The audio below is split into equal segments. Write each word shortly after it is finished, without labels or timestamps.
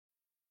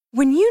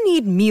When you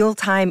need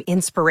mealtime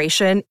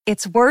inspiration,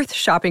 it's worth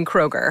shopping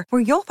Kroger,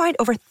 where you'll find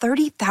over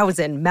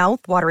 30,000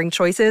 mouth-watering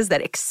choices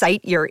that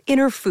excite your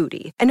inner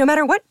foodie. And no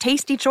matter what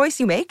tasty choice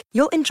you make,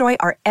 you'll enjoy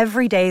our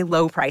everyday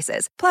low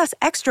prices, plus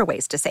extra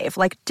ways to save,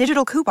 like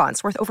digital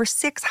coupons worth over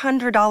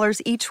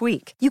 $600 each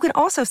week. You can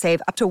also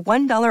save up to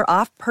 $1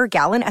 off per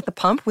gallon at the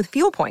pump with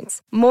fuel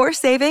points. More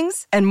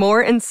savings and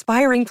more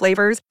inspiring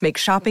flavors make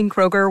shopping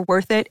Kroger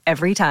worth it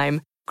every time.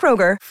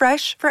 Kroger,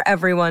 fresh for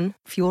everyone.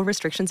 Fuel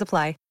restrictions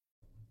apply.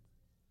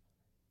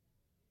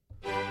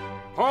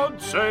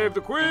 Pod save the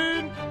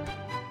Queen!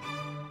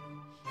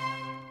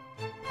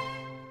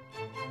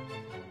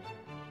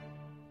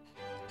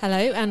 Hello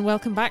and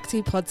welcome back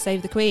to Pod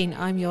Save the Queen.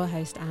 I'm your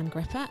host Anne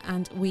Gripper,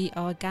 and we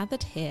are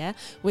gathered here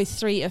with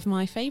three of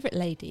my favourite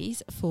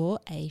ladies for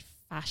a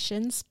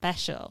fashion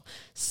special.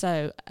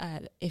 So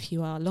if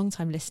you are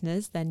long-time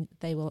listeners, then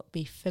they will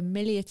be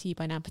familiar to you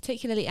by now,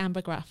 particularly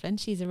Amber Grafflin.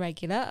 She's a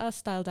regular, our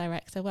style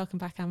director. Welcome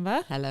back,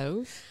 Amber.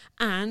 Hello.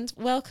 And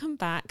welcome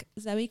back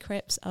Zoe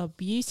Cripps, our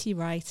beauty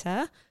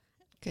writer.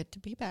 Good to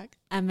be back.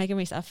 And Megan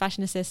Reese, our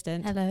fashion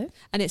assistant. Hello.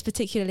 And it's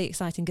particularly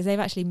exciting because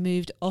they've actually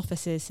moved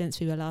offices since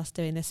we were last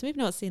doing this. So we've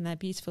not seen their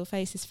beautiful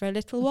faces for a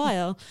little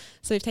while.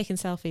 So we've taken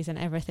selfies and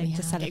everything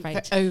to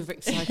celebrate.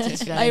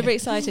 Overexcited.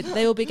 Overexcited.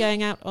 They will be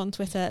going out on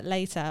Twitter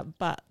later,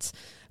 but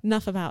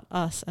enough about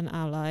us and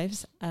our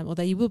lives.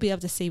 Although you will be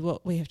able to see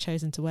what we have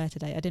chosen to wear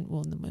today. I didn't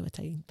warn them we were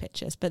taking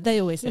pictures, but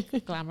they always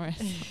look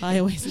glamorous. I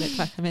always look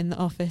like I'm in the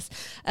office.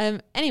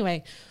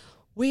 Anyway,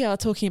 we are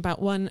talking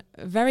about one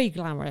very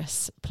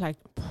glamorous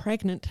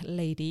pregnant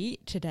lady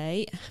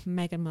today,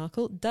 Meghan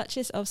Markle,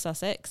 Duchess of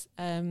Sussex.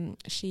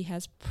 She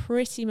has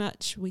pretty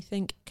much, we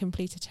think,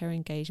 completed her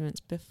engagements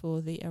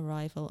before the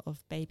arrival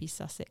of baby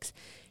Sussex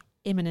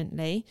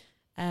imminently.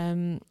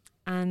 And,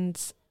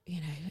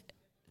 you know,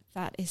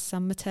 that is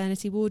some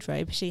maternity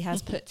wardrobe she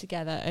has put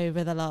together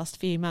over the last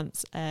few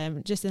months.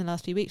 Just in the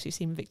last few weeks, we've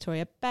seen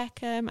Victoria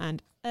Beckham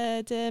and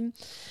Erdem.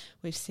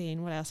 We've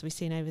seen, what else have we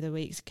seen over the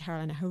weeks?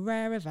 Carolina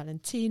Herrera,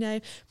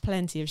 Valentino,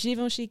 plenty of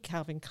Givenchy,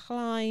 Calvin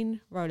Klein,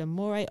 Roland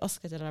Mouret,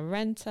 Oscar de la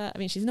Renta. I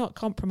mean, she's not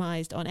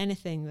compromised on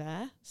anything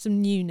there.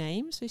 Some new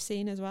names we've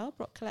seen as well.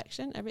 Brock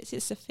Collection,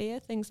 Aritzia Sophia,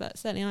 things that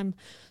certainly I'm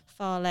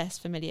far less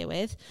familiar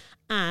with.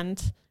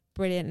 And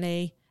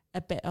brilliantly,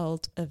 a bit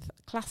old of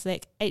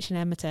classic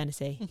H&M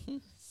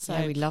maternity. So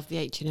yeah, we love the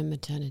H&M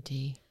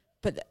maternity.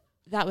 But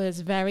that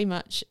was very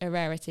much a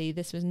rarity.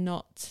 This was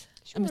not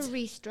a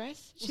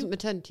re-stress. She wasn't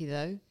maternity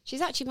though.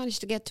 She's actually managed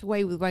to get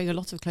away with wearing a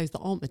lot of clothes that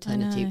aren't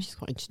maternity, which is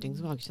quite interesting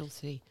as well. You'll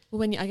see.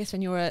 Well, I guess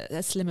when you're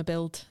a slimmer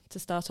build to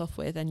start off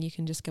with, and you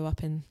can just go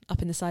up in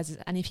the sizes,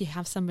 and if you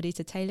have somebody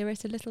to tailor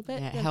it a little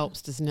bit, it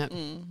helps, doesn't it?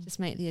 Just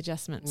make the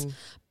adjustments.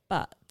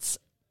 But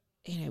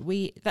you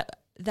know,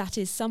 that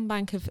is some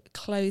bank of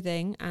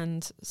clothing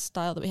and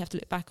style that we have to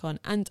look back on.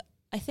 And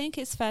I think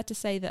it's fair to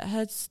say that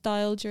her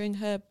style during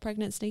her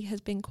pregnancy has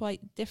been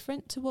quite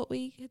different to what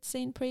we had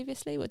seen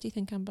previously. What do you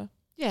think, Amber?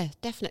 Yeah,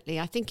 definitely.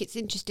 I think it's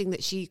interesting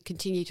that she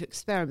continued to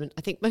experiment.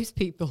 I think most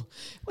people,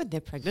 when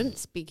they're pregnant,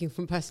 speaking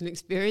from personal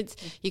experience,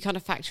 you kind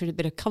of factor in a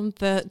bit of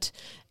comfort.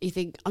 You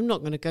think, I'm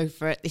not going to go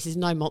for it. This is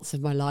 9 months of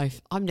my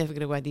life. I'm never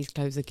going to wear these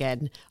clothes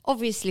again.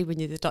 Obviously, when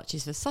you're the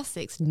Duchess of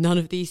Sussex, none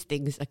of these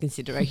things are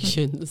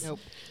considerations. Nope.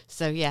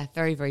 So, yeah,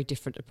 very, very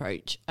different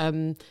approach.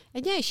 And,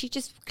 yeah, she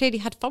just clearly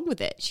had fun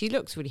with it. She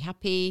looks really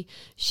happy.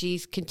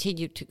 She's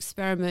continued to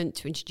experiment,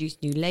 to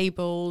introduce new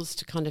labels,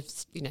 to kind of,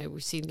 you know,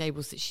 we've seen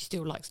labels that she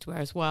still likes to wear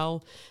as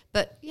well.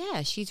 But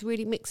yeah, she's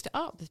really mixed it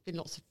up. There's been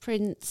lots of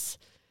prints,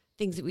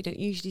 things that we don't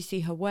usually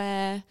see her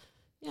wear.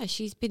 Yeah,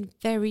 she's been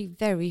very,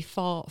 very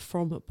far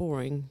from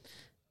boring.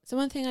 So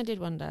one thing I did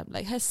wonder,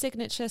 like her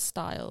signature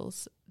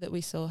styles that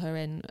we saw her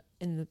in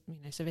the, you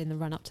know, sort of in the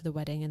run up to the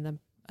wedding and the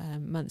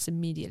months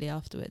immediately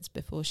afterwards,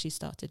 before she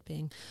started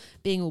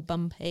being all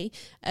bumpy,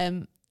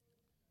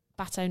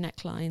 bateau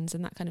necklines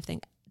and that kind of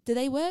thing. Do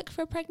they work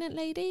for a pregnant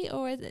lady,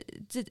 or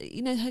did,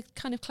 you know, her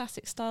kind of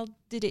classic style,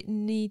 did it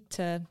need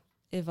to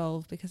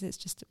evolve because it's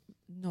just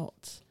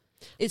not?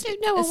 It's I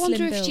don't know. I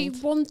wonder if she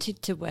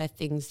wanted to wear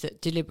things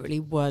that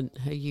deliberately weren't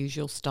her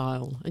usual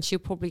style, and she'll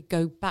probably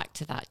go back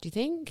to that. Do you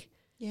think?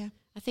 Yeah.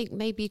 I think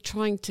maybe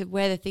trying to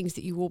wear the things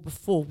that you wore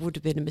before would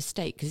have been a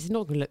mistake because it's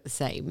not going to look the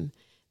same.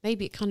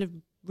 Maybe it kind of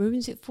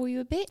ruins it for you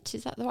a bit.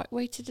 Is that the right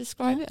way to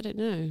describe it? I don't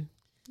know.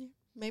 Yeah.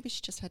 Maybe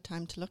she just had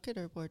time to look at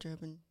her wardrobe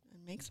and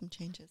make some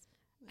changes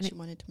that she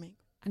wanted to make.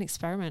 An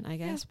experiment, I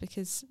guess,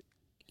 because,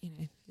 you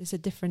know, it's a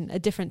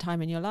different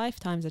time in your life.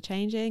 Times are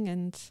changing,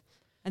 and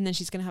then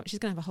she's gonna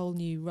have a whole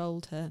new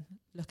role to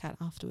look at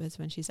afterwards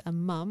when she's a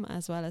mum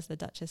as well as the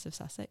Duchess of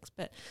Sussex.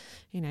 But,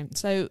 you know,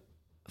 so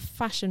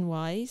fashion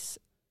wise,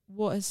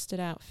 what has stood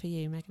out for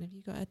you, Megan? Have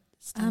you got a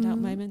standout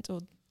moment or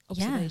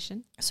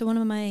observation? Yeah. So one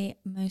of my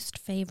most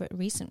favourite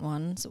recent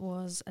ones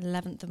was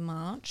 11th of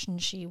March,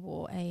 and she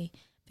wore a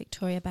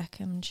Victoria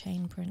Beckham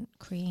chain print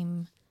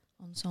cream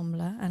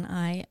ensemble, and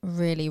I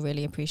really,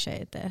 really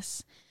appreciated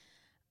this.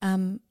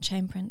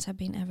 Chain prints have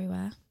been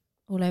everywhere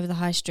all over the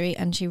high street,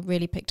 and she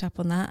really picked up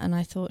on that, and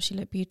I thought she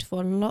looked beautiful.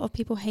 A lot of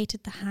people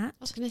hated the hat.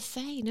 I was going to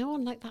say, no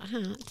one liked that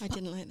hat. I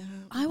didn't like the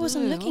hat. I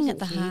wasn't No, looking I at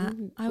the wasn't hat.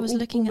 keen. I was All-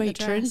 looking all at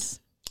the matron. dress.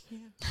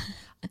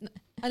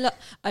 Yeah.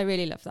 I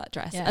really love that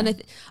dress, Yeah.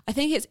 and I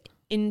think it's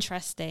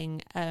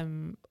interesting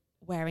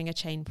wearing a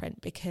chain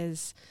print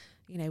because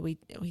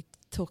we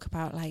talk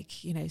about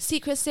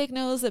secret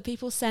signals that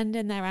people send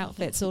in their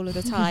outfits all of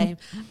the time,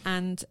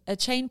 and a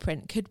chain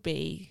print could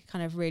be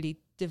kind of really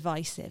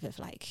divisive. Of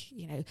if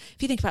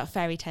you think about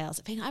fairy tales,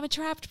 of being I'm a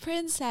trapped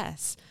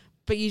princess,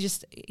 but you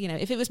just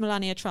if it was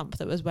Melania Trump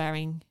that was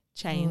wearing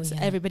chains,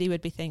 everybody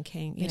would be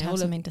thinking You'd have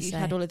something to you say.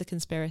 had all of the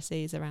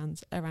conspiracies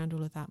around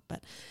all of that.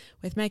 But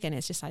with Meghan,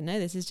 it's just no,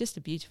 this is just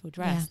a beautiful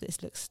dress. Yeah.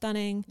 This looks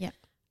stunning. Yep.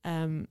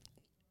 And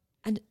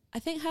I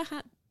think her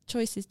hat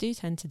choices do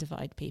tend to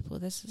divide people.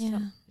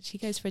 She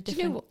goes for a Do different.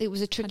 you know what? It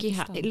was a tricky of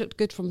hat. style. It looked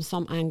good from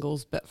some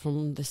angles, but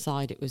from the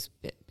side, it was a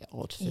bit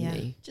odd for Yeah.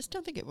 me. Just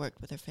don't think it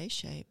worked with her face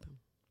shape.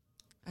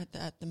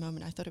 At the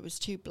moment, I thought it was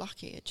too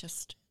blocky. It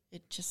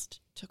just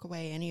took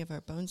away any of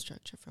her bone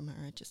structure from her.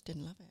 I just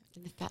didn't love it.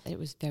 And the fact that it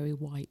was very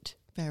white.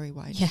 Very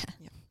wide. Yeah.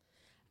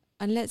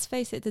 And let's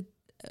face it,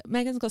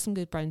 Meghan's got some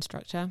good bone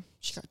structure,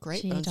 She's got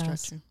great She bone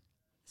does. structure.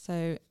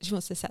 so she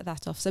wants to set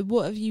that off. So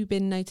what have you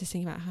been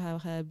noticing about how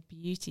her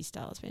beauty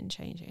style's been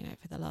changing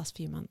over the last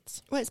few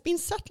months? Well, it's been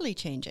subtly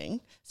changing,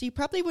 so you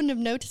probably wouldn't have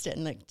noticed it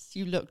unless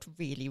you looked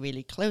really,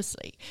 really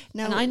closely.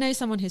 Now, And I know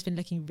someone who's been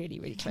looking really,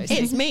 really closely.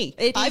 it's me.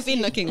 It I've is been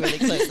you. looking really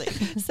closely.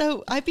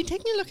 So I've been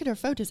taking a look at her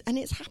photos, and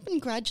it's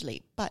happened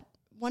gradually. But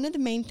one of the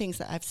main things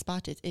that I've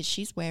spotted is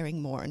she's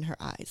wearing more in her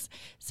eyes.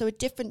 So a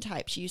different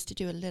type. She used to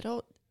do a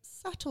little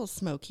subtle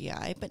smoky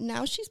eye, but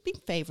now she's been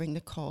favouring the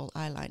kohl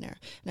eyeliner.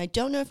 And I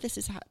don't know if this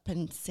has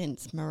happened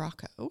since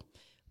Morocco,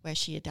 where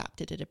she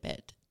adapted it a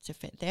bit to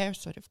fit their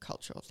sort of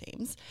cultural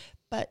themes.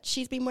 But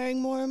she's been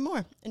wearing more and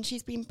more, and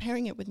she's been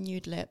pairing it with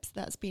nude lips.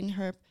 That's been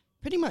her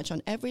pretty much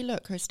on every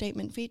look, her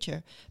statement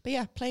feature. But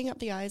yeah, playing up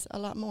the eyes a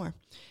lot more.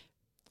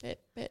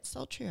 Bit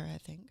sultrier, I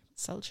think.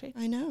 Sultry.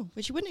 I know,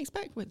 which you wouldn't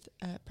expect with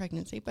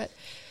pregnancy, but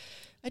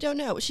I don't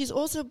know. She's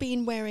also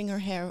been wearing her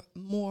hair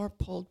more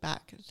pulled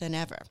back than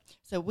ever.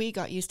 So we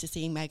got used to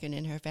seeing Meghan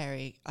in her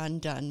very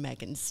undone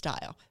Meghan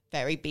style.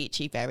 Very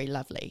beachy, very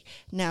lovely.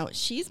 Now,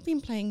 she's been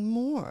playing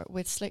more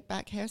with slick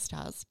back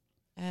hairstyles.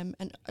 And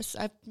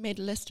I've made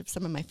a list of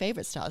some of my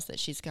favourite styles that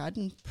she's got,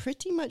 and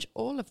pretty much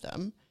all of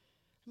them,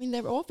 I mean,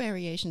 they're all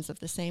variations of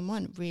the same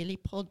one. Really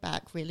pulled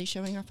back, really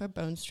showing off her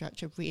bone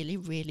structure, really,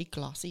 really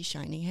glossy,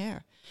 shiny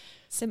hair.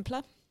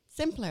 Simpler.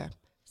 Simpler,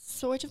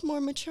 sort of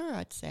more mature,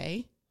 I'd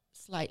say,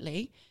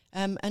 slightly.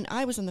 And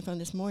I was on the phone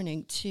this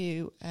morning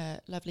to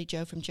lovely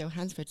Jo from Jo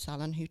Hansford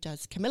Salon, who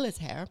does Camilla's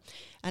hair,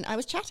 and I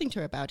was chatting to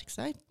her about it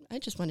because I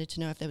just wanted to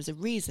know if there was a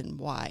reason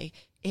why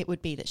it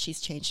would be that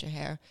she's changed her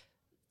hair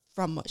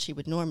from what she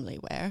would normally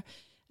wear.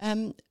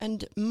 And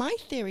my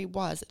theory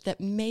was that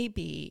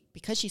maybe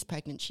because she's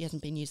pregnant, she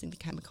hasn't been using the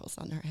chemicals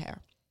on her hair.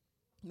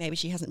 Maybe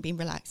she hasn't been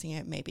relaxing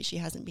it. Maybe she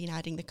hasn't been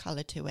adding the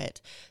colour to it.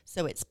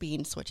 So it's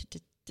been sort of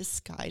to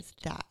disguise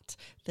that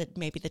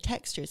maybe the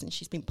textures, and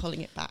she's been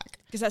pulling it back.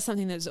 Because that's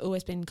something that's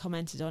always been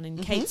commented on in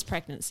Kate's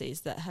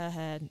pregnancies, that her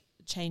hair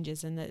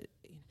changes and that,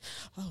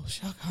 oh,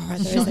 shock horror,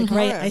 there is a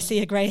grey, I see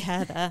a grey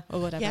hair there or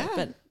whatever. Yeah.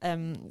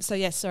 But, so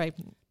yes, sorry.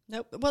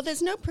 No, well,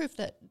 there's no proof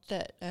that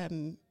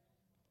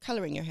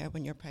colouring your hair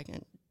when you're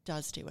pregnant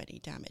does do any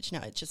damage.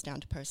 Now, it's just down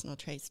to personal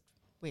taste,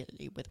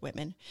 really, with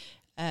women.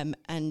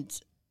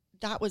 And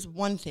that was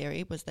one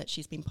theory, was that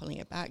she's been pulling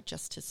it back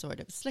just to sort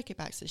of slick it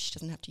back so she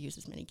doesn't have to use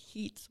as many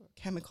heats or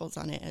chemicals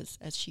on it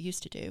as she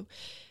used to do.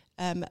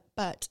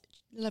 But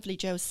lovely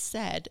Jo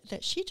said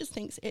that she just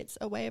thinks it's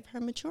a way of her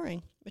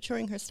maturing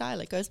her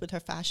style. It goes with her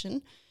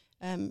fashion.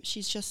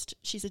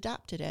 She's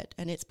adapted it,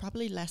 and it's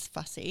probably less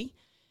fussy.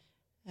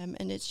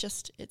 And it's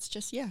just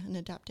an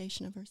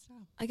adaptation of her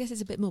style. I guess it's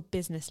a bit more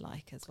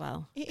business-like as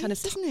well. It kind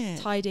is, of isn't it?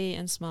 tidy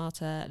and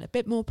smarter and a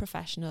bit more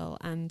professional.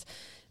 And,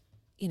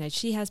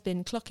 she has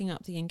been clocking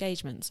up the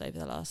engagements over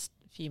the last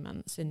few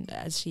months, and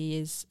as she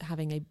is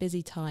having a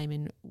busy time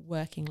in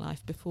working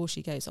life before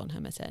she goes on her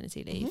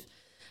maternity leave.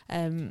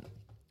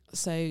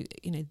 So,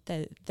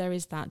 there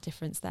is that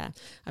difference there.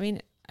 I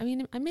mean,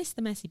 I miss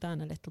the messy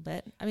bun a little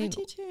bit. I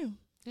do too.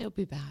 It'll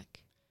be back.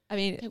 I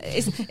mean,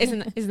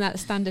 isn't that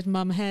standard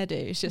mum hairdo?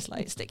 It's just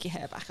like stick your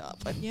hair back up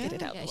and get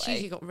it out Yeah, the she's way.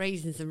 usually got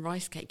raisins and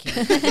rice cake in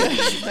it.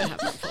 She won't have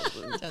that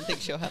problem. I don't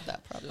think she'll have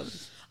that problem.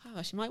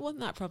 Oh, she might want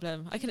that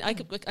problem. I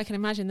can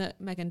imagine that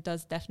Meghan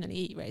does definitely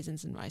eat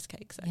raisins and rice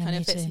cakes. That Yeah, kind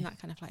me of fits too. in that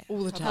kind of like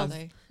All the health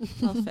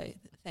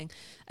time.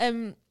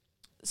 thing.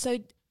 So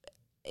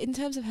in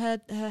terms of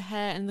her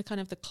hair and the kind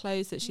of the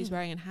clothes that she's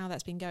wearing and how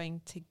that's been going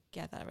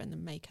together and the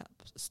makeup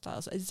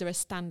styles, is there a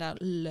standout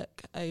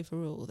look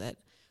overall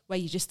where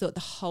you just thought the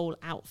whole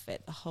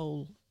outfit, the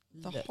whole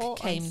look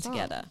came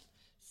together?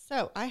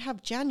 So I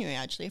have January,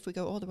 actually, if we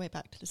go all the way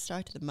back to the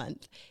start of the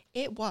month.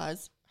 It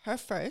was her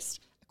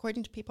first,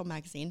 according to People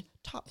magazine,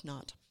 top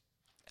knot.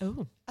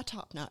 Oh, A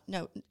top knot.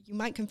 No, you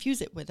might confuse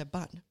it with a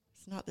bun.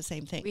 It's not the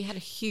same thing. We had a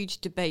huge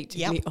debate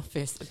Yep. in the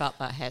office about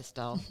that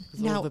hairstyle.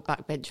 'Cause all the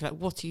backbench were like,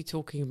 what are you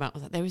talking about? I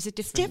was like, there is a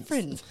difference.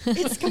 It's different.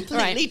 It's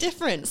completely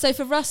different. So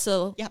for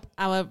Russell, Yep.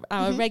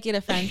 our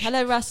regular friend,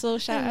 hello Russell,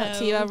 shout out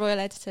to you, Hello. our royal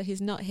editor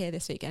who's not here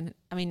this weekend.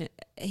 I mean,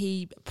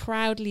 he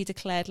proudly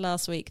declared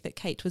last week that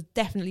Kate was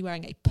definitely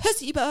wearing a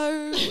pussy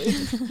bow.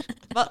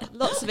 But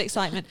lots of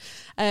excitement.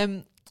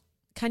 Can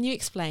you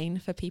explain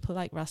for people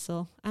like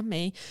Russell and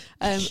me,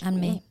 And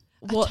me.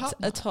 what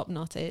a top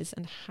knot is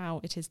and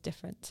how it is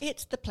different?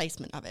 It's the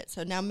placement of it.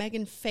 So now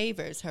Meghan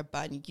favours her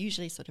bun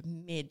usually sort of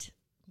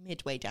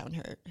midway down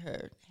her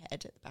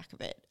head at the back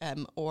of it,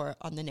 or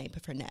on the nape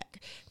of her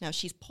neck. Now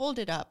she's pulled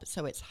it up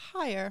so it's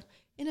higher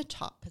in a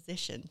top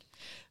position,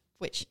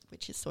 which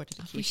is sort of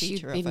the key Wish you'd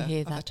feature been of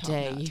here a that top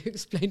day. knot. You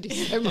explained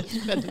it so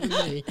much better than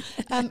me.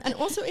 And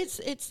also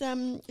it's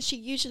she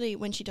usually,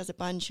 when she does a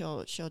bun,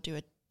 she'll do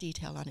a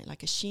detail on it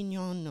like a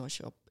chignon, or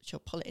she'll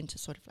pull it into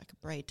sort of like a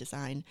braid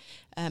design.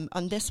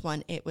 On this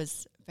one, it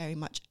was very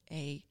much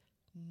a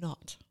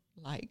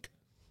knot-like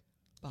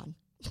bun.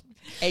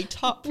 A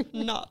top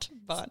knot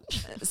bun.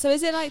 So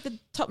is it like the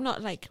top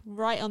knot like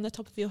right on the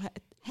top of your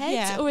head,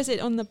 Yeah. or is it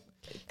on the...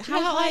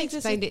 How I does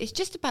explained it, it's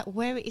just about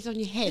where it is on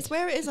your head. It's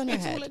where it is on your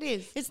That's head. all it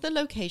is. It's the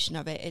location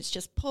of it. It's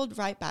just pulled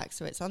right back,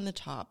 so it's on the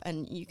top,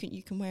 and you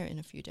can wear it in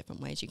a few different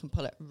ways. You can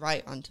pull it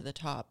right onto the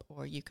top,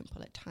 or you can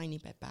pull it a tiny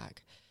bit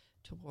back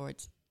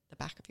towards the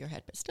back of your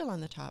head, but still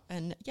on the top.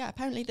 And yeah,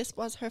 apparently this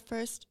was her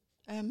first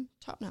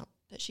top knot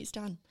that she's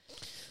done.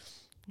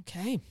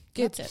 Okay,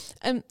 good. That's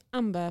it.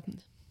 Amber,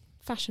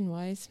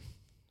 fashion-wise,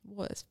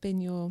 what has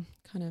been your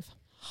kind of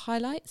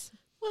highlights?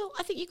 Well,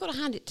 I think you've got to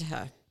hand it to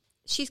her.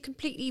 She's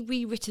completely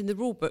rewritten the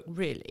rule book,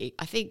 really.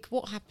 I think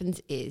what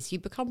happens is you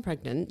become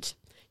pregnant,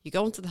 you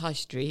go onto the high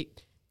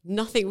street,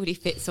 nothing really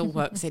fits or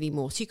works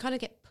anymore. So you kind of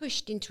get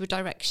pushed into a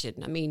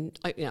direction. I mean,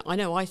 I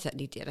know I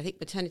certainly did. I think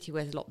maternity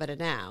wears a lot better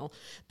now,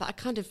 but I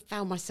kind of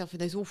found myself in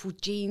those awful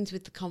jeans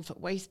with the comfort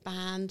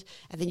waistband,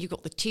 and then you've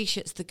got the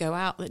T-shirts that go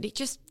out, and it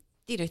just...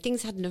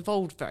 things hadn't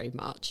evolved very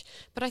much.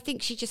 But I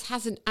think she just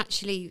hasn't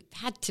actually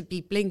had to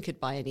be blinkered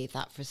by any of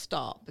that for a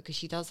start, because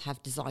she does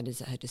have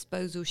designers at her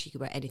disposal. She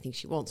can wear anything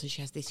she wants, and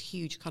she has this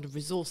huge kind of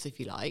resource, if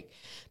you like.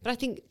 But I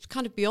think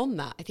kind of beyond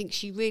that, I think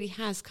she really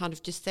has kind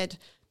of just said,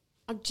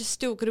 I'm just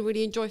still going to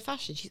really enjoy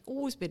fashion. She's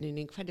always been an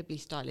incredibly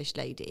stylish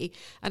lady.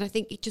 And I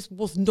think it just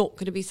was not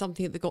going to be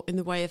something that got in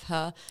the way of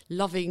her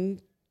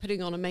loving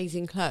putting on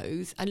amazing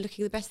clothes and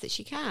looking the best that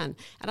she can.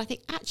 And I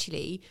think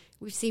actually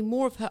we've seen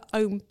more of her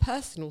own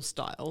personal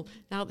style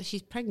now that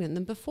she's pregnant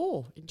than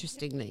before,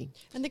 interestingly.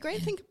 And the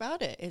great thing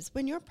about it is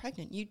when you're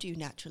pregnant, you do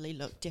naturally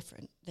look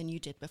different than you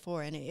did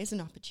before. And it is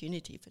an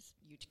opportunity for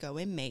you to go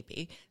in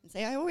maybe and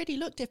say, I already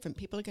look different.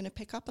 People are going to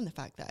pick up on the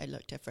fact that I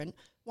look different.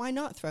 Why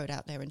not throw it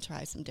out there and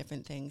try some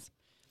different things?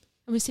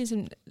 And we've seen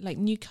some like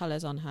new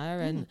colours on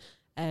her,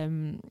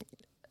 and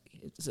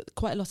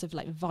quite a lot of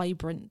like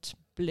vibrant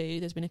blue.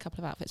 There's been a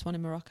couple of outfits, one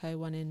in Morocco,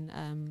 one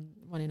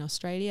in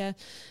Australia,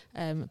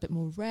 a bit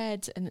more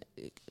red, and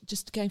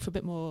just going for a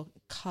bit more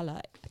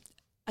colour.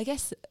 I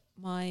guess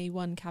my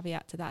one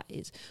caveat to that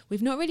is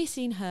we've not really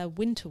seen her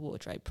winter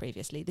wardrobe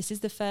previously. This is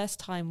the first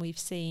time we've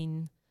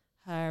seen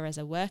her as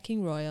a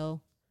working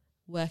royal,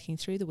 working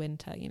through the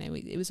winter.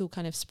 It was all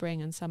kind of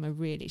spring and summer,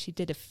 really. She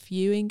did a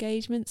few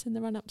engagements in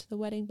the run up to the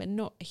wedding, but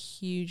not a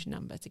huge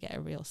number to get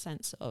a real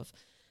sense of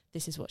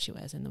this is what she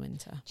wears in the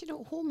winter. Do you know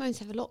what? Hormones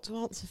have a lot to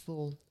answer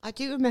for. I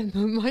do remember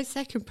my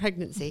second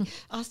pregnancy,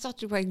 I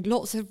started wearing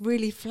lots of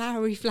really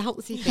flowery,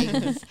 flouncy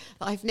things that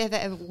I've never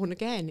ever worn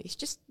again. It's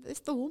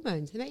the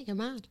hormones. They make you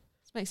mad.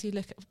 It makes you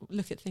look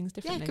at things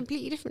differently. Yeah,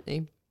 completely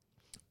differently.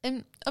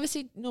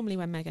 Obviously, normally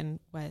when Meghan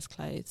wears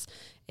clothes,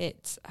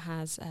 it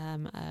has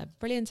a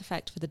brilliant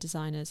effect for the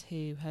designers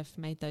who have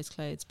made those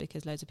clothes,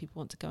 because loads of people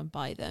want to go and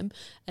buy them.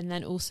 And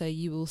then also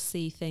you will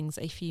see things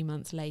a few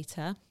months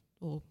later,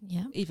 or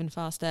even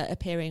faster,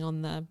 appearing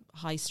on the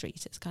high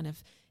street. It's kind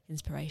of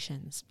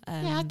inspirations.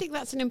 Yeah, I think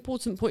that's an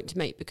important point to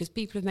make, because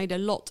people have made a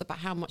lot about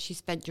how much she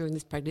spent during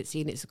this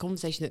pregnancy, and it's a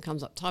conversation that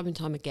comes up time and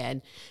time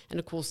again. And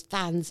of course,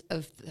 fans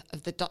of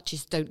the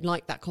Duchess don't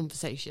like that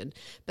conversation.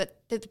 But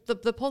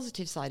the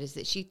positive side is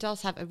that she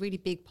does have a really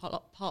big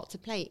part to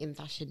play in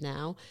fashion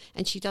now,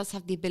 and she does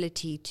have the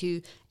ability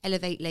to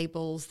elevate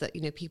labels that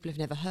people have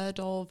never heard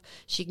of.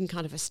 She can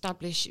kind of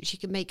she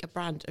can make a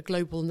brand a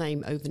global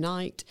name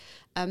overnight.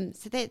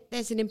 So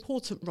there's an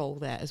important role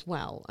there as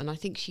well, and I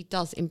think she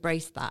does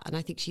embrace that, and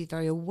I think she's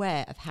very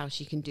aware of how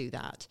she can do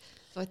that.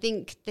 So I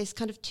think there's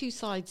kind of two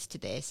sides to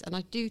this, and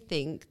I do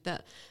think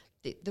that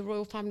the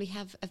royal family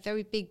have a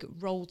very big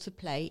role to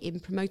play in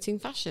promoting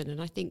fashion,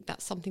 and I think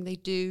that's something they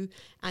do,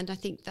 and I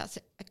think that's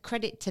a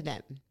credit to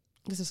them.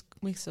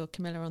 We saw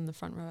Camilla on the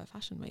front row at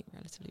Fashion Week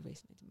relatively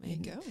recently, didn't we?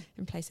 There you go.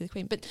 In place of the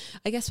Queen. But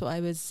I guess what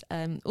I was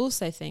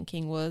also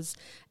thinking was,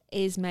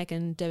 is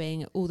Meghan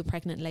doing all the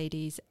pregnant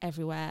ladies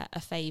everywhere a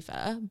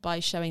favour by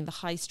showing the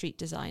high street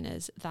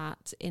designers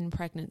that in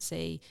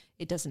pregnancy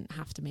it doesn't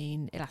have to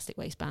mean elastic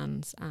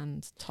waistbands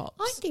and tops.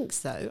 I think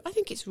so. I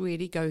think it's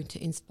really going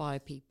to inspire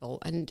people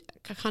and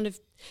kind of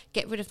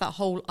get rid of that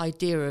whole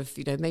idea of,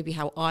 maybe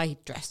how I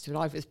dressed when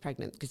I was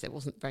pregnant, because there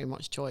wasn't very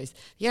much choice.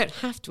 You don't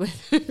have to wear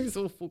those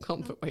awful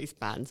comfort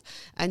waistbands,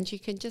 and you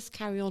can just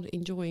carry on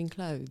enjoying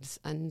clothes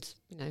and,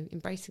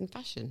 embracing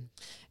fashion.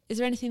 Is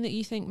there anything that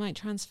you think might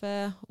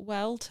transfer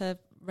well to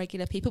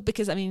regular people?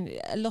 Because, I mean,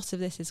 a lot of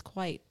this is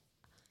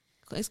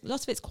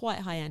lots of it's quite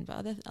high end,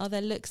 but are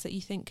there looks that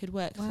you think could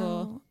work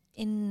for?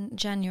 In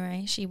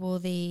January, she wore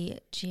the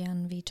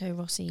Gianvito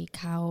Rossi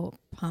cow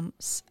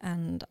pumps,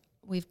 and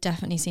we've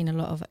definitely seen a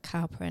lot of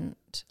cow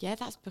print. Yeah,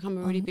 that's become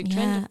a really big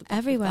trend.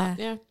 Everywhere.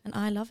 Yeah, and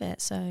I love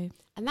it. So,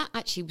 and that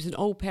actually was an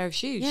old pair of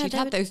shoes. Yeah, She'd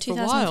had those for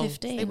a while.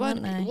 They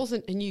weren't. They? It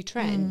wasn't a new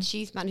trend.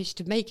 She's managed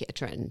to make it a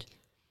trend.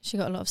 She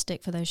got a lot of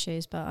stick for those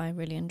shoes, but I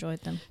really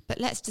enjoyed them.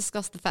 But let's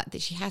discuss the fact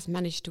that she has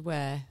managed to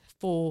wear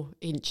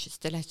 4-inch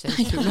stilettos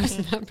through most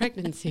of that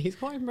pregnancy. It's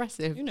quite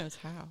impressive. Who knows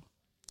how?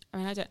 I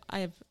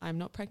mean, I'm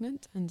not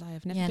pregnant, and I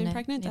have never been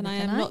pregnant, and I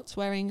am not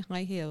wearing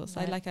high heels.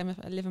 Right.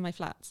 I live in my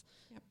flats.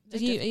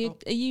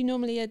 Yep, Are you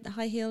normally a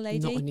high heel lady?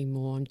 Not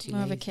anymore. I'm too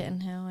More of a lazy.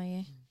 kitten. How are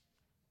you?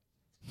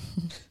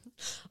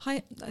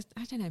 I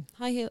don't know.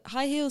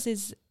 High heels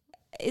is,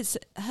 it's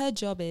her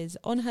job is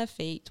on her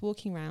feet,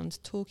 walking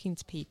around, talking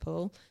to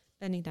people,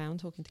 bending down,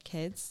 talking to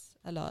kids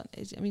a lot.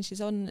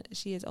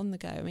 She is on the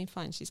go. I mean,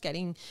 fine. She's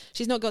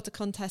not got to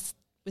contest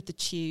with the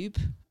tube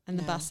and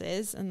the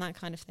buses and that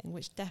kind of thing,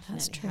 which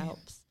definitely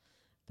helps.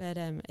 But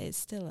it's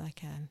still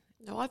like a...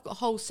 No, I've got a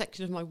whole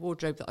section of my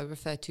wardrobe that I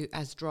refer to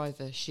as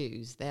driver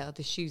shoes. They are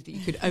the shoes that you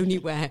could only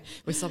wear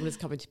when someone is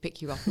coming to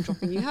pick you up and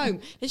dropping you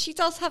home. And she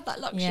does have that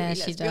luxury,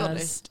 let's be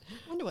honest.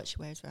 I wonder what she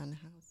wears around the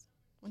house.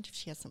 I wonder if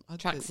she has some Ugg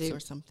Track boots suit or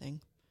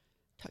something.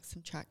 Tuck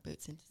some track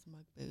boots into some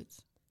Ugg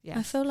boots. Yeah.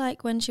 I feel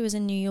like when she was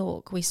in New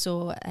York, we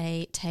saw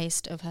a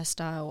taste of her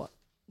style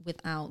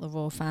without the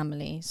royal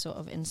family sort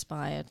of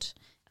inspired.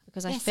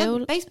 Because I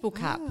feel... baseball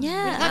cap.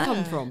 Yeah. Where did that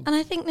come from? And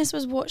I think this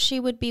was what she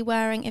would be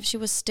wearing if she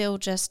was still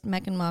just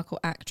Meghan Markle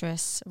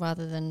actress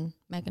rather than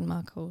Meghan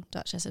Markle,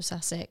 Duchess of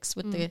Sussex,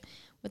 with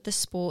the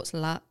sports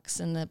luxe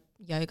and the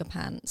yoga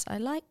pants. I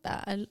like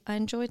that. I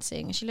enjoyed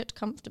seeing her. She looked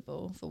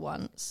comfortable for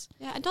once.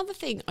 Yeah, another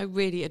thing I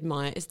really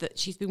admire is that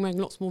she's been wearing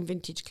lots more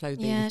vintage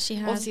clothing. Yeah, she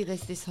has. Obviously,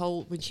 there's this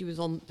whole, when she was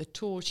on the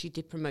tour, she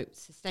did promote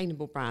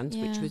sustainable brands,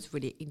 which was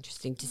really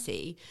interesting to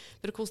see.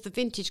 But of course, the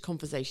vintage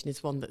conversation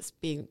is one that's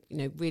being,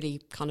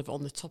 really kind of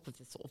on the top of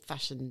the sort of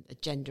fashion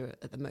agenda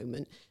at the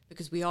moment,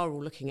 because we are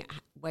all looking at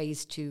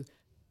ways to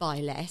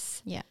buy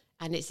less. Yeah.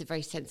 And it's a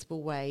very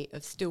sensible way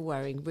of still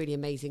wearing really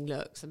amazing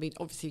looks. I mean,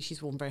 obviously,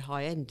 she's worn very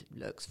high-end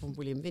looks from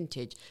William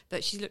Vintage,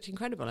 but she's looked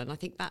incredible. And I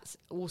think that's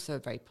also a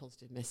very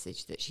positive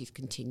message that she's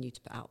continued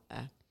to put out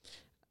there.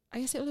 I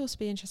guess it will also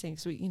be interesting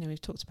because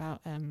we've talked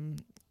about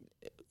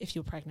if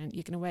you're pregnant,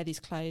 you're going to wear these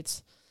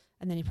clothes,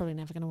 and then you're probably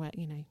never going to wear.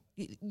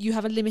 You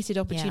have a limited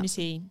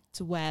opportunity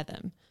to wear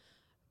them,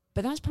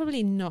 but that's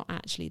probably not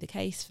actually the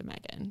case for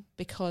Meghan,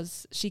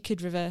 because she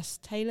could reverse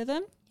tailor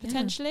them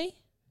potentially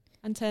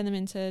and turn them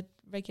into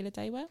regular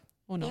day wear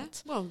or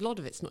not. Yeah. Well, a lot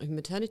of it's not even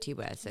maternity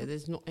wear, so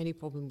there's not any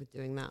problem with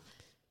doing that.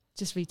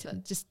 Just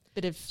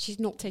bit of... She's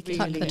not taking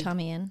Tuck the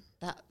tummy in.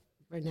 that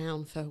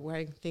renowned for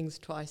wearing things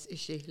twice, is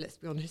she? Let's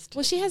be honest.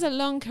 Well, she has a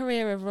long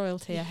career of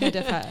royalty ahead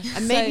of her.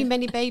 And maybe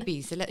many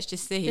babies, so let's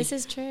just see. This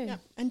is true. Yeah.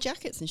 And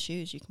jackets and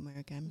shoes you can wear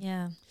again.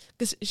 Yeah.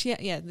 Because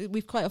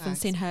we've quite often Bags.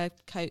 seen her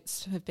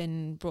coats have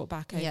been brought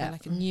back over,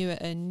 like a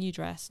new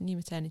dress, new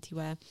maternity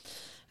wear,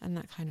 and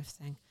that kind of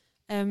thing.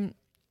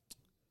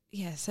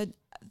 So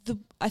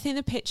I think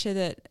the picture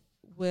that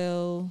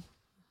will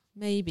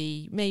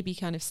maybe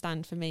kind of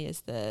stand for me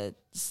as the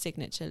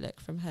signature look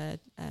from her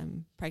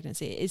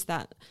pregnancy is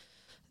that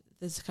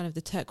there's kind of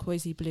the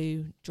turquoisey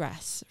blue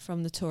dress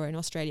from the tour in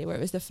Australia, where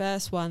it was the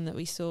first one that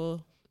we saw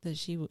that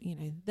she,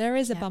 there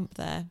is a bump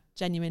there,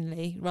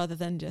 genuinely, rather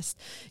than just,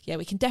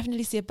 we can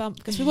definitely see a bump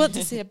because we want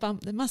to see a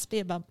bump. There must be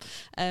a bump.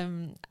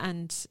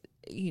 And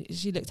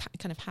she looked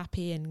kind of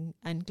happy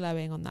and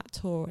glowing on that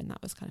tour, and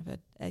that was kind of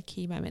a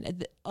key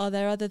moment. Are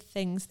there other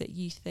things that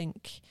you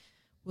think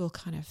will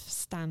kind of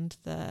stand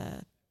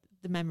the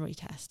memory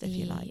test, if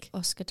you like?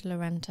 Oscar de la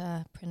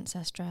Renta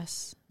princess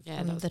dress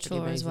that from was the pretty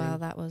tour as well. amazing.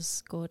 That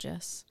was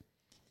gorgeous.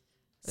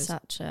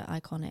 Such an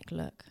iconic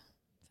look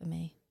for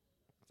me.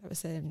 That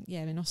was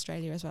in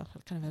Australia as well,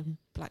 kind of a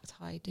black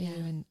tie do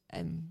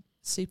and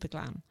super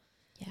glam.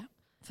 Yeah,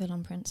 full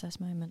on princess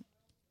moment.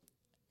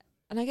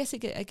 And I guess it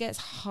gets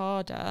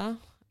harder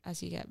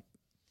as you get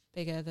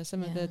bigger. There's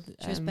some of the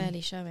she was barely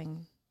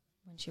showing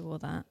when she wore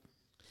that.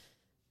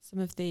 Some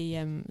of the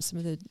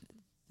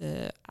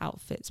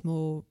outfits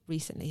more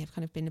recently have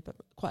kind of been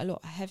quite a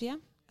lot heavier.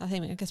 I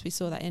guess we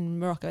saw that in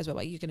Morocco as well,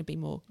 where you're going to be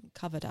more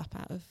covered up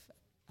out of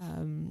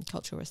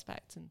cultural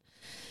respect,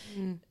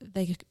 and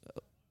they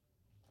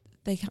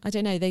I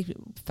don't know, they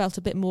felt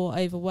a bit more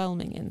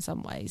overwhelming in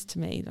some ways to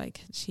me.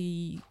 Like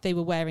they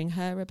were wearing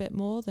her a bit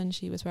more than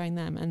she was wearing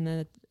them, and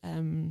the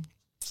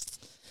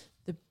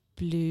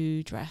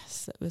blue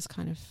dress that was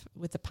kind of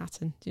with the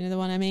pattern. Do you know the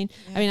one I mean?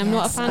 I mean, I'm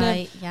not a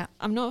fan of.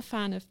 I'm not a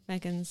fan of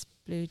Meghan's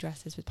blue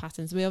dresses with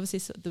patterns. We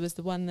obviously there was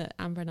the one that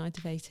Amber and I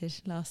debated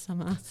last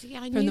summer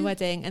from the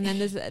wedding, and then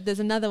there's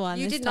another one.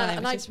 You this didn't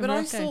time, know, and when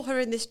I saw her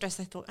in this dress,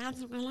 I thought, I'm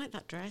not going to like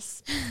that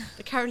dress,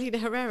 the Carolina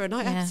Herrera, and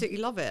I absolutely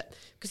love it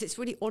because it's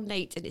really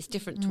ornate and it's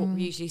different to what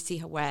we usually see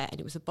her wear,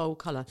 and it was a bold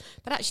colour.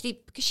 But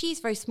actually, because she's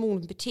very small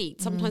and petite,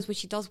 sometimes when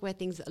she does wear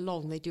things that are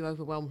long, they do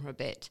overwhelm her a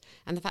bit.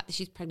 And the fact that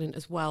she's pregnant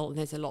as well, and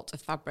there's a lot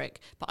of fabric,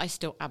 but I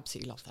still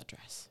absolutely love that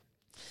dress.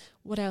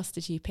 What else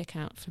did you pick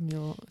out from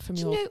your?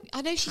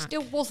 I know she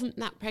still wasn't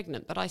that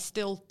pregnant, but I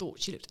still thought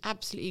she looked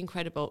absolutely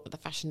incredible at the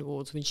Fashion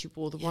Awards when she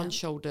wore the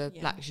one-shoulder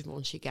black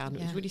Givenchy gown.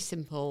 It was really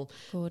simple,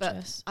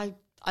 gorgeous. But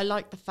I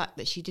like the fact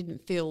that she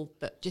didn't feel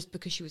that just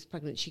because she was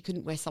pregnant, she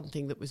couldn't wear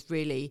something that was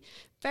really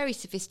very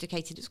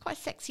sophisticated. It was quite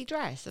a sexy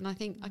dress, and I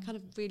think I kind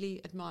of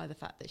really admire the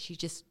fact that she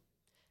just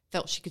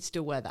felt she could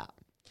still wear that.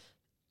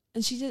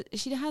 And she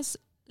has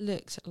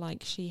looked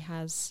like she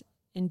has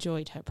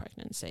enjoyed her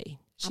pregnancy.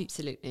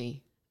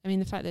 Absolutely. I mean,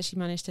 the fact that she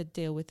managed to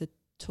deal with the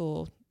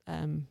tour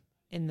in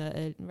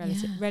the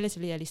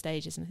relatively early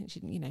stages, and I think she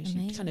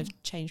kind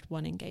of changed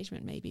one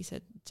engagement maybe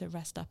to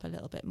rest up a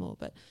little bit more,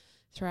 but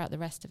throughout the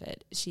rest of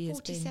it, she has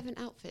 47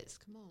 outfits.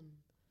 Come on,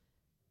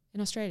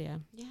 in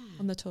Australia,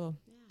 on the tour.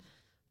 Yeah,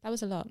 that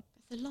was a lot.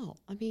 That's a lot.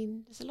 I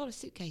mean, there's a lot of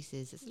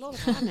suitcases. There's a lot of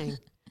planning.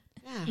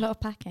 A lot of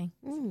packing.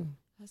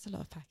 That's a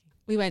lot of packing.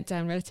 We went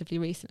down relatively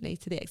recently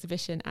to the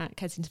exhibition at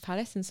Kensington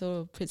Palace and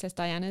saw Princess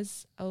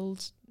Diana's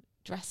old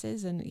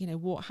dresses, and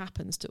what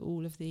happens to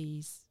all of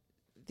these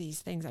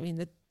things. I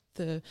mean,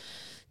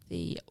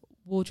 the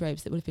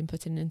wardrobes that would have been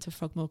put into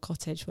Frogmore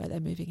Cottage where they're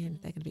moving in,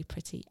 they're going to be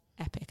pretty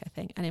epic, I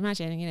think. And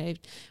imagine,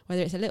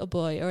 whether it's a little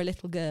boy or a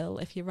little girl,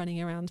 if you're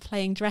running around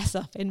playing dress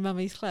up in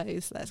mummy's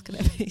clothes, that's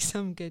going to be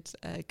some good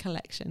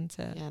collection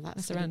to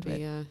mess around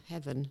with.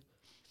 Heaven.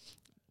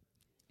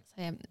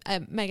 So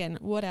Megan,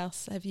 what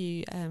else have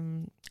you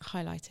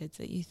highlighted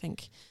that you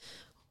think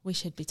we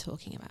should be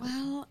talking about?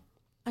 Well,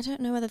 I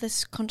don't know whether this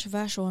is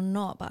controversial or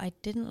not, but I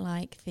didn't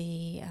like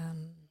the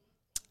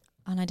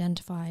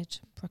unidentified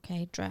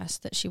brocade dress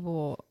that she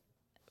wore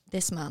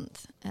this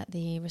month at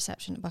the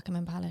reception at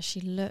Buckingham Palace.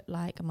 She looked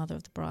like a mother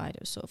of the bride.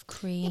 It was sort of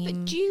cream. Yeah,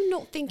 but do you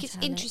not think it's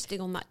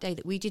interesting on that day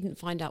that we didn't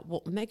find out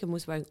what Meghan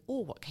was wearing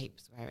or what Kate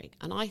was wearing?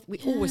 And we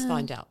always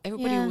find out.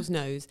 Everybody always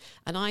knows.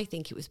 And I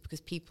think it was because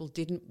people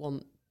didn't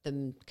want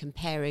them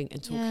comparing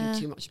and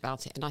talking too much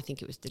about it. And I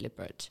think it was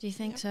deliberate. Do you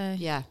think so?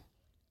 Yeah.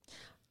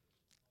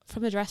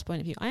 From a dress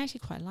point of view, I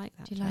actually quite like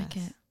that. Do you dress. like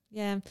it?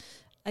 Yeah.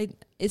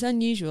 It's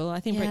unusual. I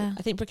think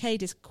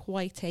brocade is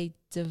quite a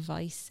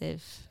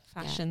divisive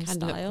fashion can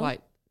style. Look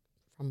quite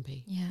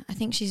frumpy. Yeah, I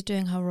think she's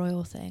doing her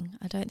royal thing.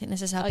 I don't think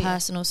this is her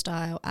personal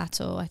style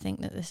at all. I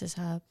think that this is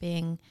her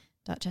being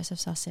Duchess of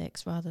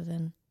Sussex rather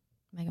than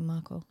Meghan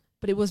Markle.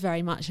 But it was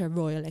very much a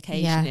royal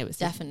occasion. Yeah, it was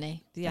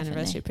definitely the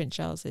anniversary of Prince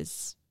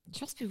Charles's.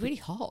 It must be really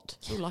hot.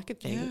 That's all I could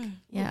think.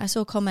 Yeah, I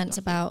saw comments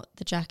about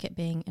the jacket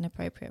being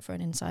inappropriate for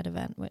an inside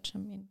event, which, I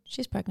mean,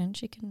 she's pregnant.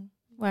 She can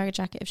wear a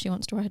jacket if she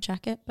wants to wear a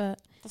jacket,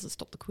 but... Doesn't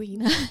stop the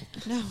Queen.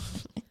 No.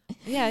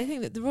 Yeah, I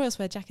think that the royals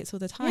wear jackets all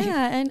the time.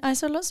 Yeah, and I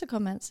saw lots of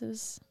comments. It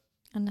was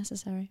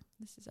unnecessary.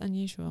 This is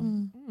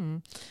unusual.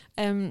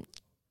 And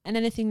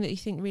anything that you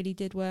think really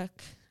did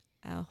work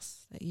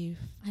else that you...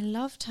 I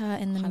loved her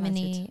in the highlighted?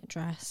 mini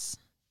dress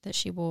that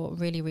she wore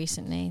really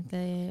recently.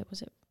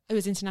 It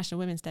was International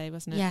Women's Day,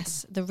 wasn't it?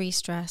 Yes, the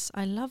Reese dress.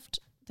 I loved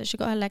that she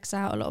got her legs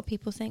out. A lot of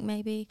people think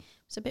maybe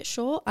it's a bit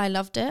short. I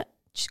loved it.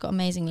 She's got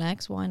amazing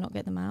legs. Why not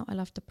get them out? I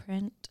loved the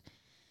print.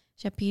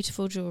 She had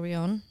beautiful jewellery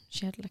on.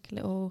 She had like a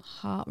little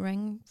heart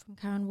ring from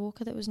Karen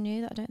Walker that was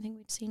new that I don't think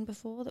we'd seen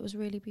before. That was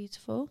really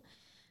beautiful.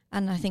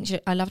 And I think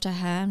I loved her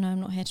hair. No, I'm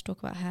not here to talk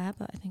about hair,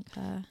 but I think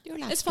her... You're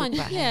allowed It's to talk fine.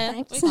 about Yeah,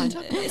 hair.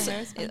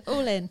 it's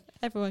all in.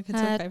 Everyone can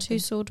talk about everything.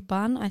 two-sword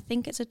bun. I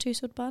think it's a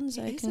two-sword bun,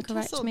 so you can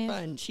correct me.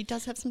 Bun. She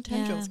does have some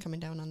tendrils coming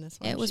down on this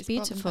one. It was She's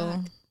brought them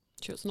beautiful. back.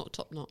 Sure, it's not a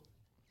top knot.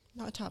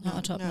 Not a top Not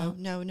knot. a top knot.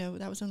 No.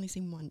 That was only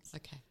seen once.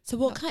 Okay. So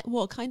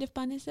what kind of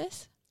bun is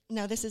this?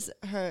 No, this is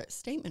her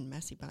statement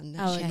messy bun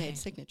that Oh, she okay. made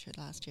signature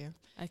last year.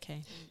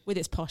 Okay. With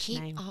its posh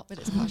name. With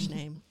its posh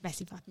name.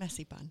 Messy bun.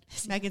 Messy bun.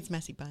 Megan's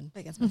messy bun.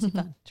 Megan's messy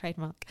bun.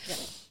 Trademark.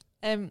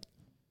 Yeah.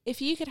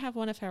 If you could have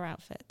one of her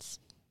outfits,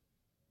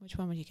 which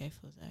one would you go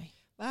for, Zoe?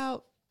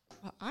 Well,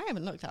 I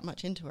haven't looked that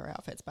much into her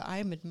outfits, but I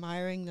am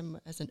admiring them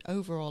as an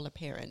overall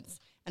appearance.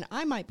 And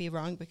I might be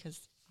wrong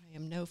because I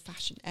am no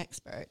fashion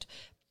expert,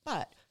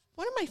 but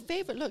one of my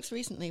favorite looks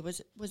recently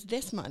was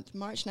this month,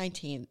 March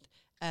 19th,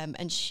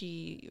 and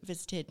she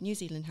visited New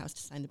Zealand House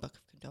to sign the Book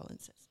of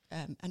Condolences.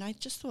 And I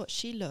just thought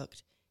she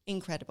looked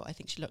incredible. I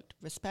think she looked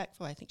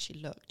respectful. I think she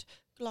looked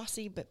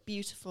glossy but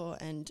beautiful,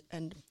 and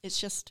it's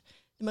just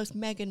the most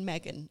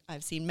Meghan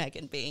I've seen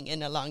Meghan being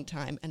in a long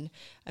time. And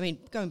I mean,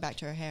 going back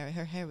to her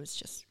hair was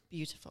just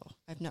beautiful.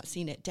 I've not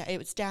seen it. It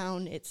was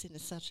down. It's in a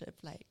sort of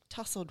like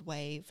tousled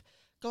wave,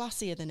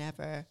 glossier than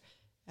ever.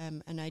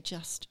 And I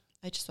just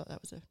thought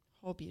that was a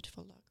whole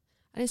beautiful look.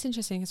 And it's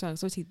interesting as well,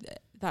 because obviously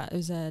that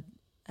was a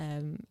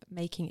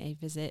making a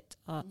visit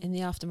in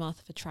the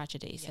aftermath of a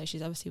tragedy. So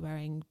she's obviously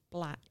wearing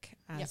black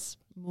as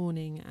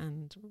mourning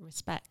and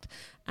respect.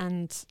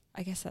 And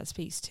I guess that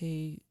speaks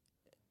to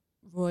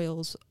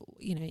royals,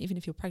 you know, even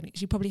if you're pregnant,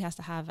 she probably has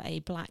to have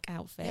a black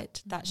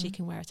outfit that she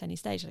can wear at any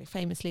stage. Like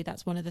famously,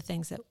 that's one of the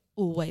things that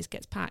always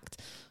gets packed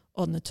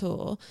on the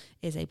tour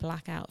is a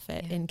black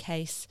outfit in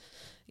case,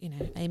 you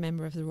know, a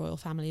member of the royal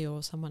family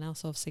or someone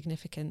else of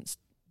significance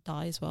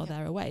dies while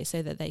they're away,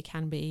 so that they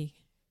can be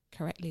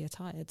correctly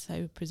attired.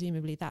 So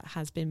presumably that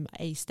has been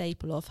a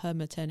staple of her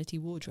maternity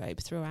wardrobe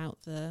throughout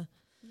the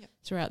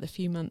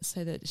few months,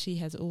 so that she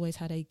has always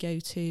had a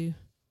go-to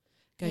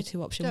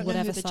option, don't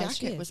whatever know who the size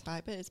jacket was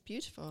by, but it's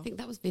beautiful. I think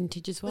that was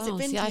vintage as well. Was it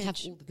vintage? See, I have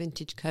all the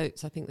vintage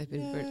coats. I think they've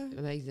been very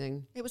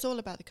amazing. It was all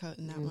about the coat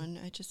in that one.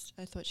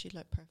 I thought she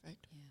looked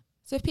perfect. Yeah.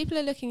 So if people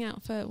are looking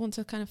out want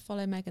to kind of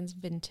follow Meghan's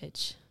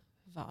vintage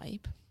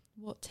vibe,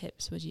 what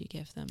tips would you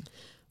give them?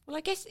 Well,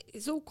 I guess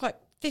it's all quite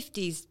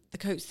 50s, the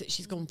coats that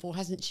she's gone for,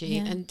 hasn't she?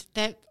 Yeah. And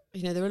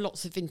there are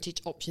lots of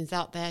vintage options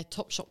out there.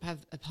 Topshop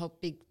have a whole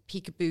big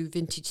peekaboo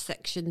vintage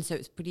section, so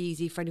it's pretty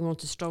easy for anyone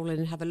to stroll in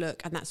and have a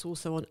look. And that's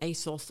also on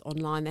ASOS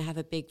online. They have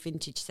a big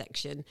vintage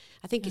section.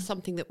 I think it's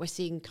something that we're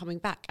seeing coming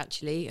back,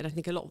 actually. And I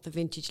think a lot of the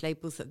vintage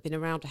labels that have been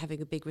around are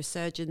having a big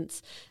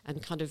resurgence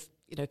and kind of,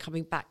 you know,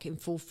 coming back in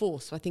full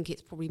force. So I think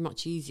it's probably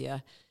much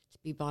easier to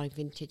be buying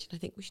vintage. And I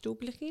think we should all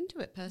be looking into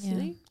it,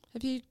 personally. Yeah.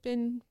 Have you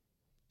been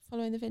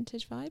following the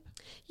vintage vibe?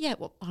 Yeah,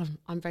 well,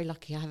 I'm very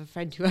lucky. I have a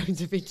friend who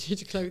owns a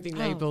vintage clothing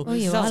label. Oh,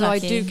 you so are I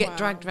lucky. do get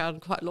dragged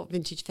around quite a lot of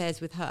vintage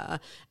fairs with her.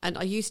 And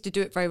I used to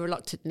do it very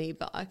reluctantly,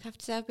 but I have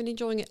to say I've been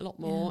enjoying it a lot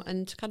more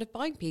and kind of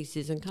buying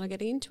pieces and kind of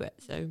getting into it.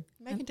 So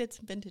Megan did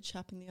some vintage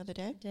shopping the other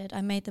day.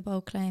 I made the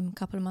bold claim a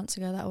couple of months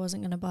ago that I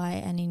wasn't going to buy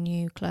any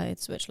new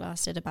clothes, which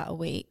lasted about a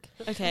week.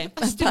 Okay.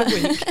 still a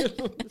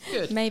week.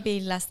 Good. Maybe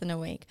less than a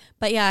week.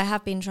 But yeah, I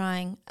have been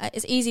trying.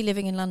 It's easy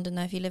living in London,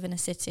 though. If you live in a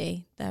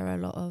city, there are a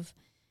lot of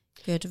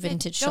good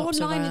vintage shops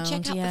Go online around.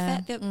 and check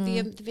out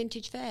the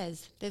vintage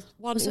fairs. There's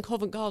one in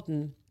Covent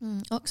Garden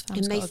Oxfam's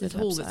in got a Mason's good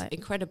Hall website. that's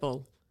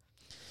incredible.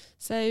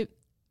 So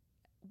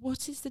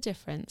what is the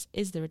difference?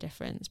 Is there a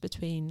difference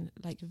between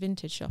like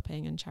vintage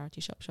shopping and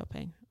charity shop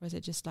shopping? Or is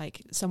it just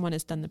like someone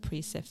has done the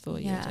pre-sift for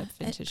you at a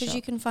vintage because shop?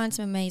 you can find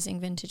some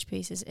amazing vintage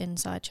pieces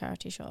inside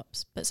charity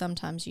shops, but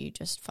sometimes you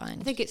just find...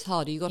 I think it's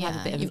harder. You've got to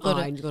have a bit of you've an got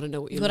eye and you've got to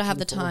know what you've you're got to have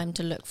the looking for. time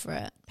to look for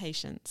it.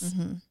 Patience.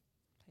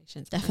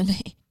 Patience.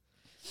 Definitely.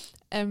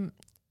 Meghan,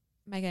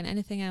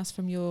 anything else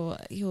from your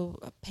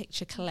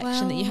picture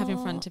collection that you have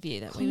in front of you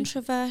that we need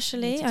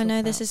controversially, to I know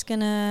talk this about? is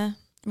gonna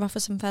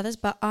ruffle some feathers,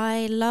 but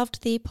I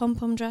loved the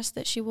pom-pom dress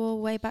that she wore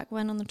way back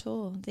when on the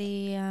tour.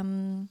 The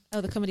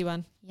the comedy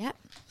one. yeah,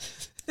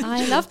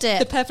 I loved it.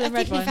 The purple and I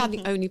red think we one. found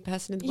the only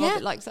person in the world Yeah,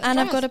 that likes that and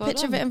I've dress. got a Well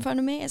picture of it done. in front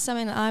of me. It's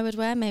something that I would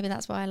wear. Maybe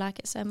that's why I like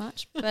it so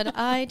much. But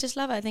I just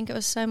love it. I think it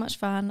was so much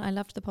fun. I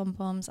loved the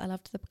pom-poms. I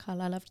loved the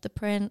colour. I loved the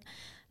print.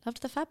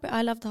 Loved the fabric.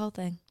 I loved the whole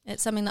thing.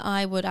 It's something that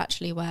I would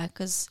actually wear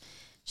because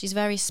she's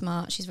very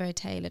smart. She's very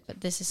tailored. But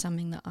this is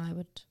something that I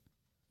would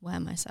wear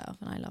myself,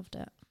 and I loved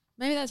it.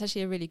 Maybe that's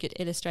actually a really good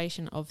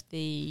illustration of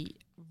the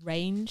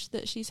range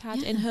that she's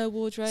had in her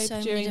wardrobe So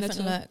during many the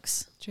different tour.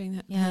 looks.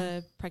 During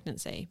her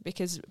pregnancy,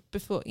 because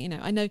before, you know,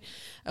 I know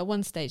at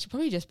one stage,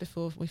 probably just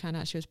before we found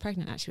out she was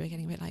pregnant, actually, we're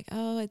getting a bit like,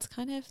 oh, it's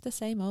kind of the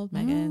same old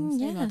Meghan,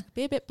 same old.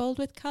 Be a bit bold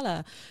with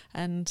colour,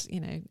 and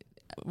you know,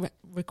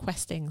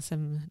 requesting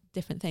some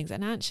different things.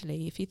 And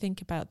actually, if you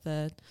think about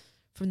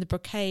from the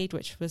brocade,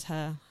 which was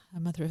her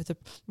mother of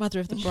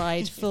the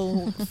bride,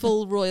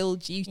 full royal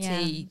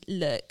duty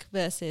look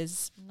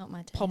versus Not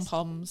my taste.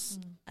 pom-poms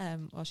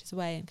while she's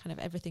away, and kind of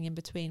everything in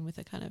between with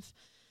a kind of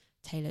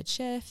tailored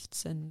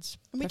shifts and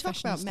we talk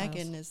professional about styles.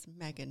 Meghan as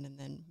Meghan and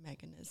then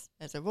Meghan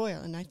as a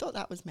royal, and I thought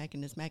that was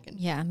Meghan as Meghan.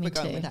 Yeah, me We're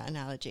going too. with that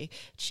analogy.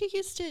 She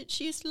used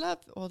to love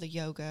all the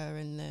yoga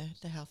and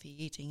the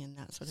healthy eating and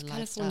that sort of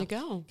lifestyle. California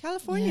girl.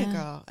 California Yeah.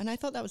 girl, and I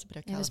thought that was a bit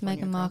of It was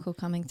California Meghan girl. Markle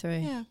coming through.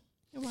 Yeah,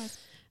 it was.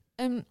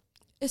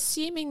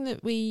 Assuming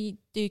that we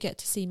do get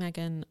to see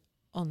Meghan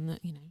on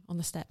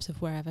the steps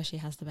of wherever she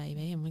has the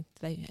baby, and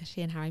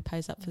she and Harry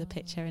pose up for the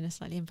picture in a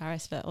slightly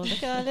embarrassed but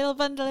look at our little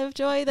bundle of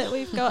joy that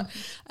we've got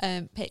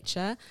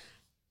picture.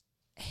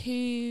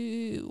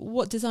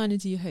 What designer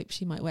do you hope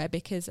she might wear?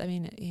 Because I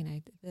mean, you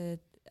know, the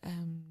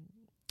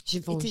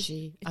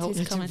Givenchy. it I want is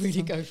her to really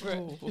commented go for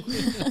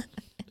it.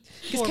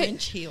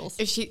 4-inch heels.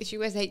 If she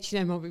wears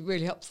H&M, I'll be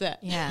really upset.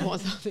 Yeah. I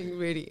want something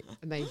really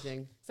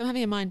amazing. So I'm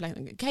having a mind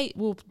blank. Kate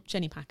wore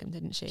Jenny Packham,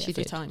 didn't she? She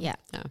every did. time. Yeah.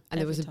 No. And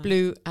there was a Every time.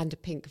 blue and a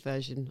pink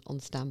version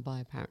on standby,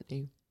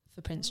 apparently.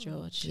 For Prince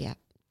George. Yeah.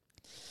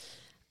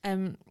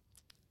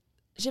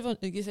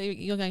 Givenchy, so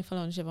you're going full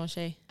on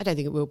Givenchy. I don't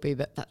think it will be,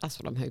 but that's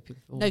what I'm hoping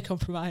for. No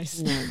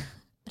compromise. No.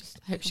 Just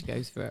hope she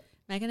goes for it.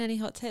 Meghan, any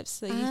hot tips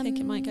that you think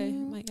it might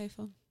go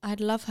for? I'd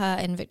love her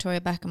in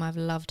Victoria Beckham. I've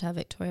loved her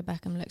Victoria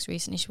Beckham looks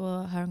recently. She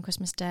wore her on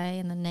Christmas Day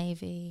in the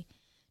navy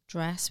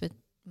dress with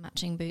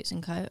matching boots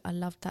and coat. I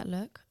loved that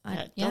look.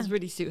 It does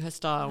really suit her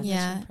style.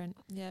 Yeah. Fashion print.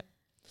 Yep.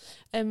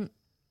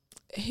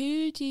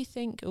 Who do you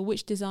think, or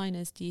which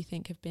designers do you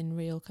think have been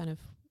real kind of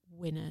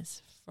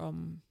winners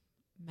from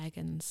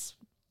Meghan's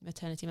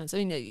maternity months.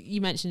 I mean,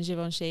 you mentioned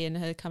Givenchy and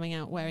her coming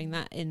out wearing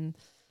that in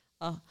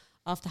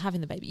after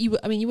having the baby. You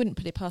wouldn't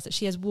put it past it.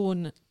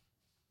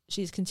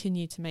 She's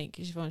continued to make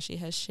Givenchy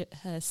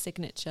her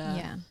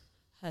signature.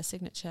 Her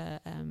signature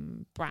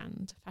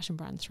fashion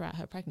brand throughout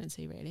her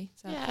pregnancy, really.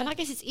 So and I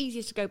guess it's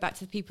easier to go back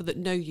to the people that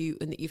know you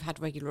and that you've had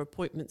regular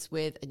appointments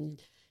with,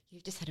 and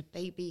you've just had a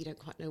baby, you don't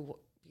quite know what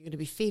you're going to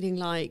be feeling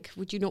like.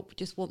 Would you not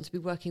just want to be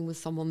working with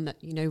someone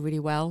that you know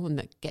really well and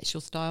that gets your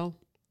style?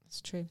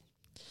 That's true.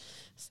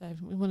 So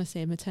we want to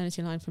see a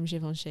maternity line from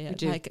Givenchy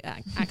at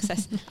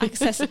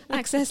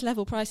access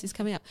level prices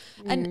coming up.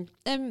 And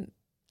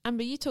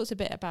Amber, you talked a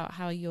bit about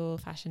how your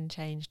fashion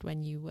changed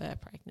when you were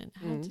pregnant.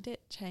 How did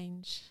it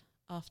change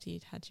after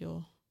you'd had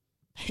your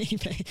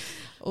baby?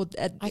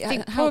 I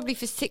think probably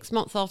for 6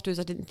 months afterwards,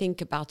 I didn't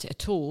think about it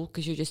at all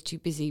because you're just too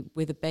busy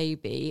with a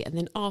baby. And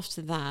then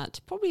after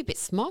that, probably a bit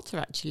smarter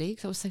actually,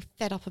 because I was so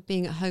fed up of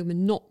being at home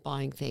and not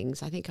buying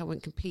things. I think I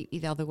went completely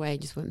the other way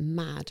and just went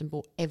mad and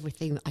bought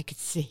everything that I could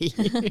see.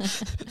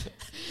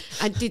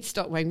 And did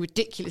start wearing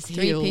ridiculous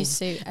heels 3-piece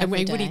suit and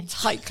wearing day. really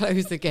tight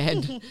clothes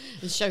again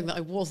and showing that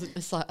I wasn't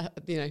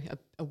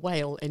a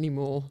whale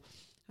anymore.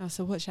 Oh,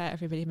 so watch out,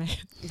 everybody.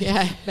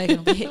 Yeah. Meghan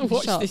will be hitting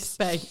Watch shops. this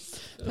space.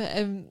 But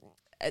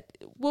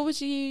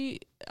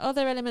are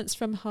there elements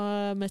from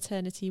her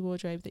maternity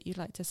wardrobe that you'd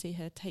like to see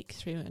her take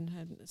through, and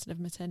her sort of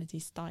maternity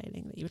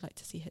styling that you would like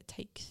to see her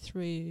take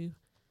through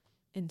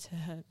into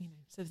her,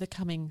 sort of the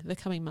coming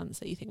months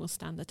that you think will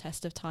stand the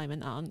test of time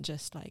and aren't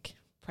just like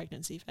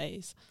pregnancy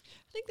phase?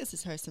 I think this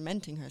is her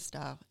cementing her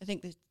style. I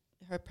think that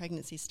her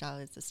pregnancy style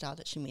is the style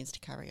that she means to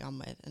carry on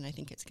with, and I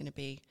think it's going to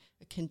be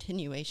a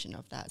continuation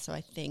of that. So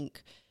I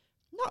think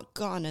not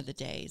gone are the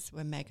days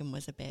where Meghan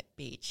was a bit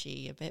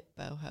beachy, a bit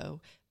boho,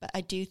 but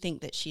I do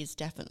think that she's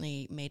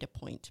definitely made a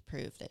point to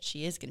prove that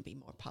she is going to be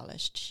more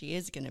polished. She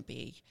is going to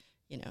be,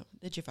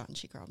 the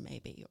Givenchy girl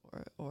maybe,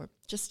 or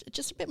just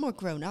a bit more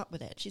grown up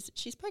with it.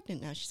 She's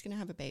pregnant now. She's going to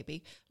have a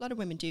baby. A lot of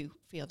women do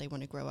feel they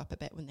want to grow up a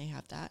bit when they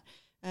have that.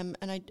 And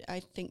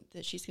I think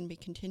that she's going to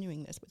be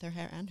continuing this with her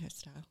hair and her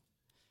style.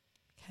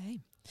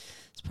 Okay.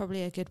 It's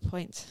probably a good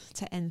point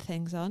to end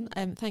things on.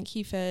 Thank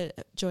you for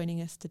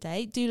joining us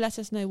today. Do let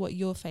us know what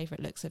your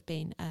favourite looks have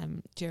been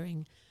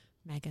during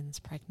Meghan's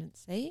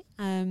pregnancy.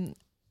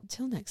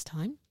 Until next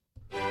time.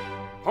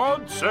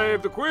 Pod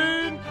save the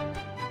Queen!